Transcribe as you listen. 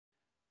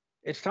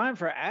It's time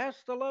for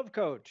Ask the Love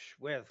Coach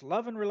with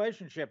love and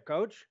relationship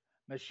coach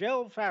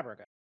Michele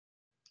Fabrega.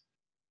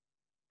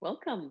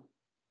 Welcome.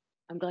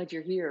 I'm glad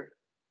you're here.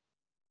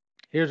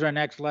 Here's our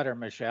next letter,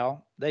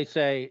 Michele. They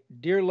say,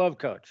 Dear Love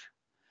Coach,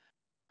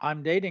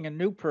 I'm dating a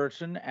new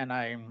person and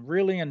I'm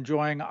really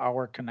enjoying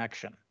our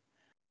connection.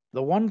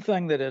 The one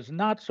thing that is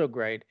not so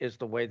great is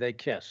the way they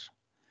kiss.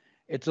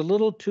 It's a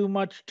little too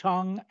much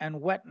tongue and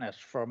wetness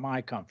for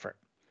my comfort.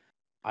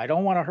 I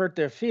don't want to hurt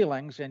their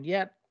feelings, and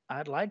yet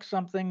I'd like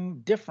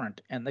something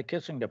different in the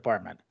kissing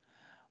department.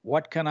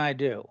 What can I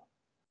do?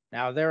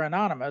 Now, they're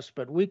anonymous,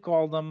 but we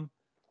call them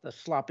the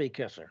sloppy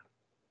kisser.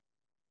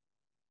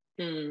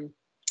 Hmm.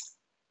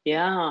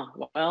 Yeah.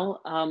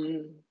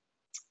 I'm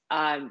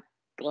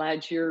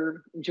glad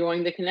you're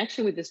enjoying the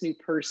connection with this new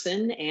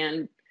person,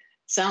 and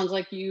sounds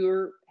like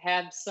you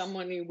have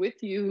someone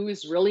with you who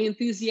is really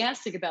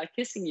enthusiastic about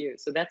kissing you.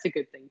 So that's a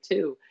good thing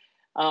too.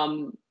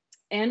 Um,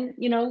 and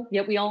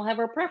yet we all have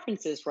our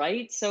preferences,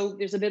 right? So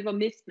there's a bit of a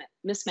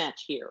mismatch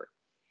here.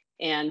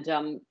 And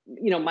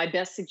my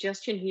best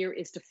suggestion here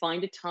is to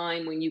find a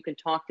time when you can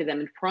talk to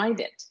them in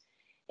private.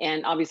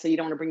 And obviously, you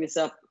don't want to bring this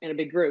up in a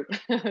big group,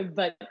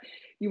 but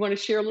you want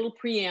to share a little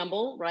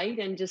preamble, right?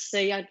 And just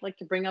say, I'd like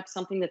to bring up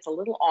something that's a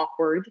little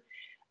awkward.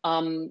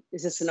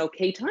 Is this an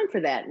okay time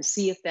for that? And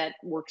see if that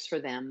works for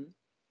them.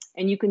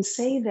 And you can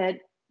say that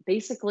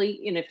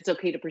basically, and if it's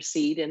okay to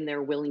proceed and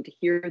they're willing to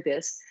hear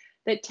this,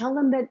 that tell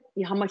them that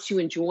how much you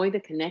enjoy the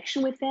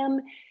connection with them,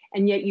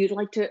 and yet you'd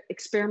like to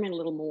experiment a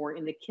little more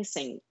in the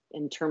kissing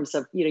in terms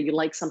of, you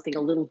like something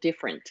a little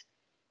different.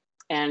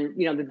 And,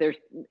 that there's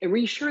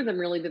reassure them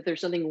really that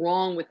there's nothing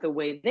wrong with the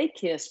way they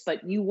kiss,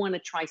 but you want to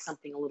try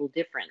something a little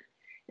different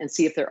and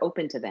see if they're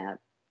open to that.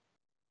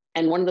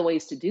 And one of the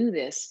ways to do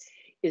this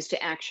is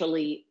to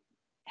actually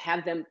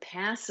have them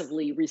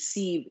passively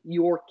receive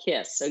your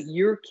kiss. So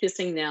you're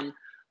kissing them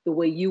the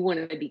way you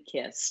want to be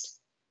kissed.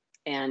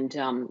 And,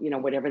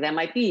 whatever that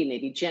might be,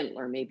 maybe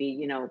gentler,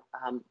 maybe,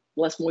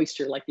 less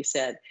moisture, like you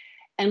said,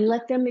 and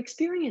let them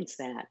experience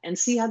that and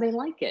see how they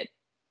like it.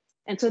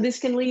 And so this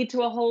can lead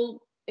to a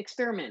whole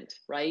experiment,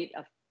 right,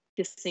 of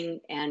kissing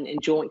and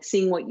enjoying,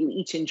 seeing what you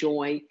each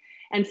enjoy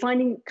and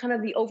finding kind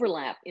of the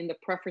overlap in the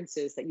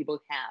preferences that you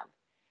both have.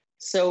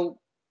 So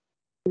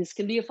this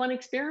can be a fun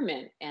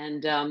experiment,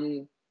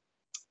 and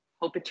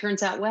hope it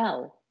turns out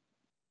well.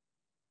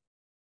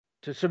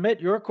 To submit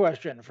your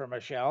question for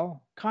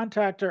Michele,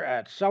 contact her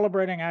at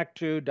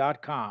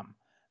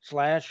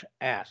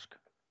celebratingact2.com/ask.